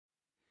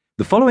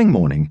The following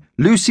morning,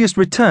 Lucius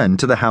returned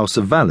to the house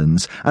of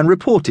Valens and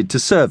reported to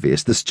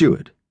Servius the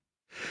steward.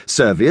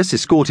 Servius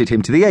escorted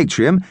him to the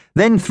atrium,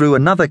 then through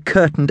another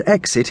curtained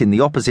exit in the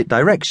opposite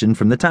direction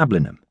from the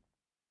tablinum.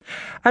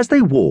 As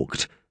they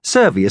walked,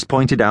 Servius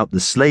pointed out the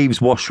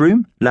slaves'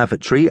 washroom,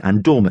 lavatory,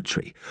 and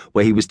dormitory,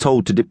 where he was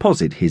told to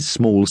deposit his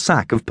small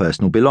sack of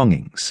personal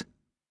belongings.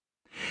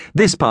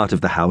 This part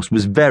of the house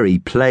was very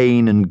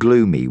plain and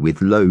gloomy,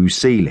 with low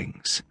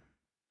ceilings.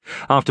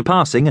 After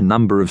passing a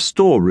number of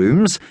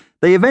storerooms,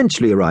 they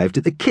eventually arrived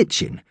at the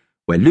kitchen,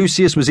 where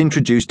Lucius was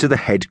introduced to the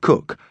head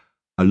cook,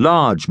 a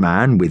large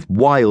man with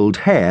wild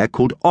hair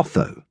called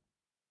Otho.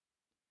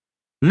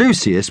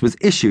 Lucius was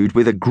issued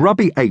with a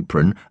grubby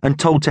apron and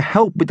told to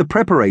help with the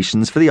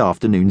preparations for the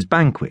afternoon's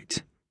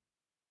banquet.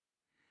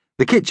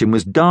 The kitchen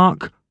was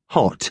dark,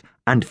 hot,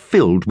 and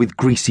filled with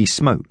greasy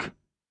smoke.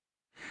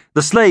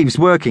 The slaves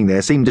working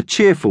there seemed a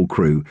cheerful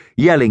crew,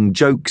 yelling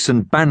jokes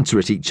and banter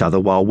at each other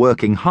while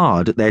working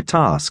hard at their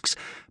tasks,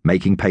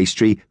 making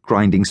pastry,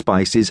 grinding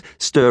spices,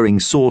 stirring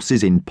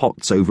sauces in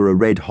pots over a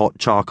red-hot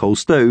charcoal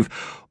stove,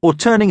 or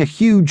turning a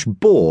huge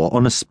boar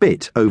on a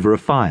spit over a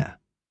fire.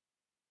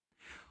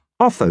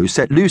 Otho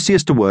set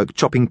Lucius to work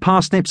chopping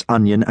parsnips,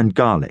 onion, and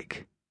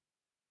garlic.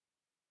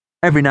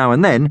 Every now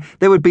and then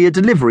there would be a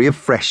delivery of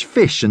fresh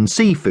fish and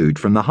seafood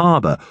from the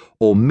harbour,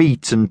 or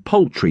meat and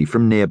poultry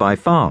from nearby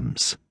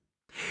farms.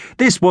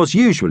 This was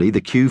usually the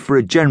cue for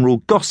a general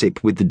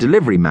gossip with the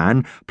delivery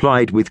man,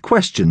 plied with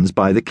questions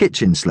by the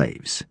kitchen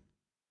slaves.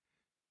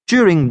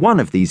 During one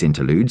of these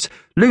interludes,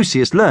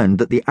 Lucius learned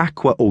that the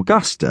Aqua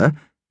Augusta,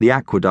 the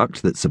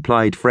aqueduct that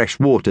supplied fresh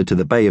water to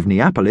the Bay of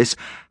Neapolis,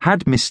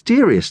 had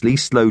mysteriously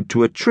slowed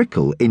to a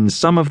trickle in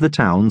some of the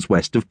towns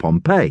west of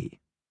Pompeii.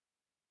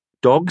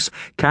 Dogs,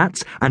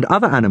 cats, and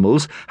other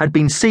animals had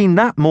been seen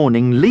that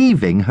morning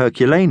leaving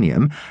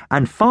Herculaneum,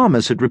 and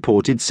farmers had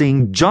reported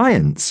seeing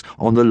giants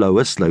on the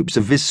lower slopes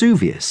of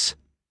Vesuvius.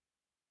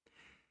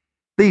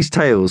 These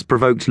tales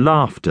provoked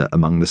laughter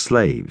among the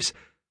slaves,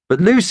 but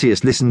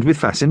Lucius listened with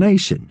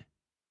fascination.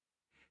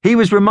 He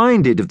was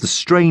reminded of the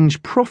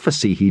strange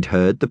prophecy he'd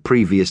heard the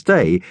previous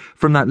day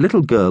from that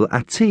little girl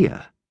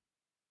Attia.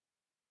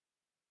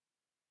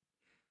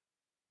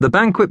 The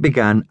banquet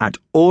began at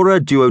Ora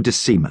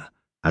Duodecima,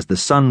 as the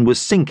sun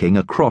was sinking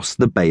across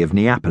the Bay of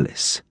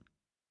Neapolis.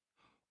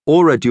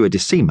 Ora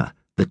Duodecima,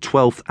 the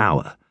 12th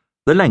hour.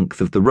 The length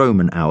of the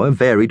Roman hour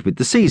varied with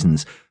the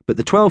seasons, but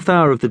the 12th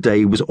hour of the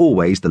day was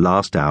always the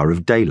last hour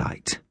of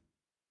daylight.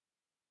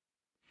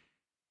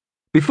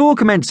 Before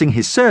commencing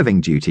his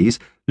serving duties,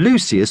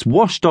 Lucius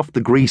washed off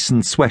the grease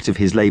and sweat of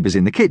his labours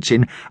in the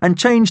kitchen and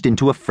changed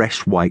into a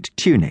fresh white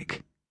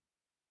tunic.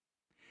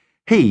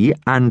 He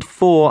and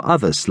 4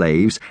 other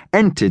slaves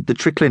entered the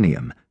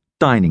triclinium,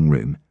 dining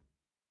room,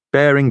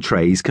 bearing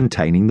trays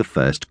containing the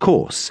first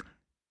course: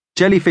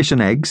 jellyfish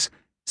and eggs,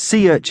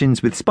 sea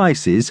urchins with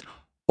spices,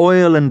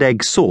 oil and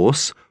egg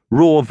sauce,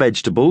 raw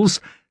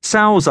vegetables,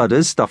 sow's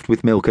udders stuffed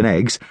with milk and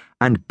eggs,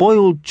 and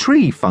boiled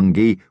tree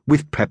fungi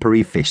with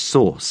peppery fish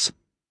sauce.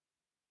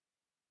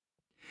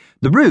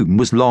 The room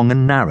was long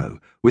and narrow,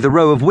 with a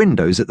row of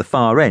windows at the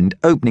far end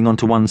opening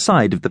onto one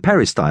side of the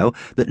peristyle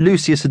that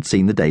Lucius had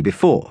seen the day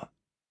before.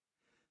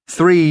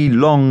 3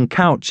 long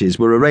couches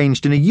were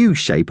arranged in a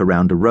U-shape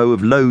around a row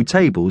of low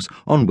tables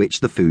on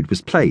which the food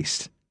was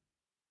placed.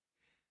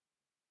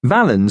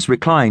 Valens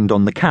reclined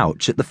on the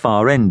couch at the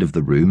far end of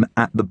the room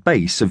at the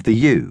base of the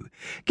U,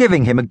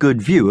 giving him a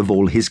good view of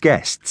all his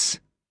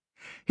guests.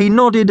 He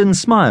nodded and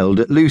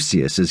smiled at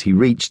Lucius as he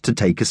reached to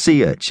take a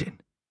sea urchin.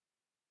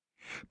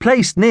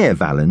 Placed near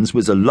Valens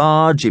was a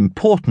large,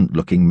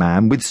 important-looking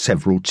man with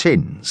several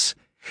chins.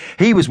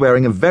 He was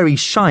wearing a very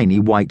shiny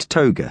white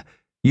toga,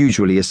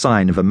 usually a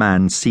sign of a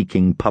man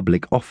seeking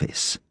public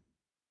office.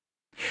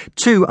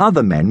 2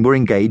 other men were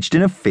engaged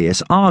in a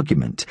fierce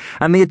argument,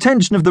 and the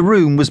attention of the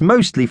room was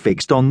mostly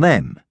fixed on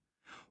them.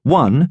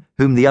 One,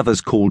 whom the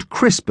others called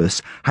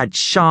Crispus, had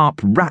sharp,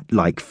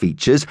 rat-like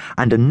features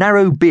and a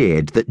narrow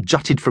beard that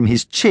jutted from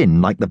his chin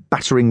like the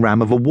battering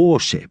ram of a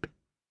warship.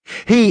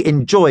 He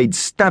enjoyed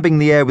stabbing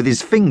the air with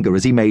his finger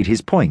as he made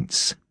his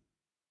points.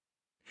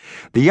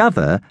 The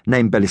other,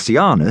 named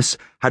Belicianus,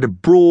 had a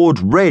broad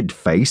red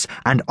face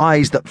and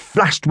eyes that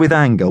flashed with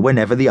anger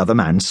whenever the other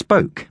man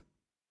spoke.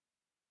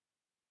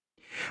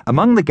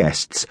 Among the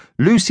guests,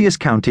 Lucius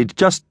counted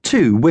just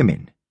 2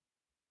 women.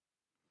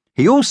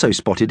 He also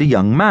spotted a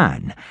young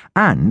man,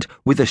 and,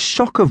 with a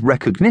shock of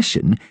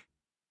recognition,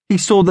 he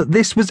saw that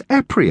this was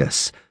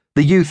Eprius,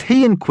 the youth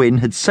he and Quinn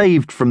had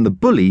saved from the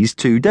bullies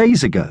 2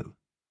 days ago.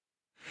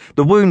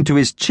 The wound to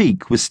his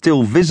cheek was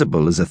still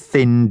visible as a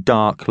thin,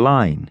 dark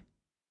line.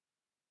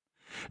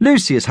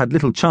 Lucius had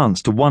little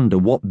chance to wonder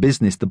what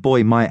business the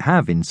boy might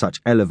have in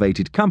such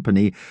elevated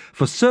company,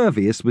 for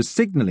Servius was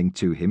signalling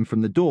to him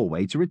from the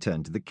doorway to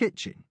return to the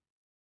kitchen.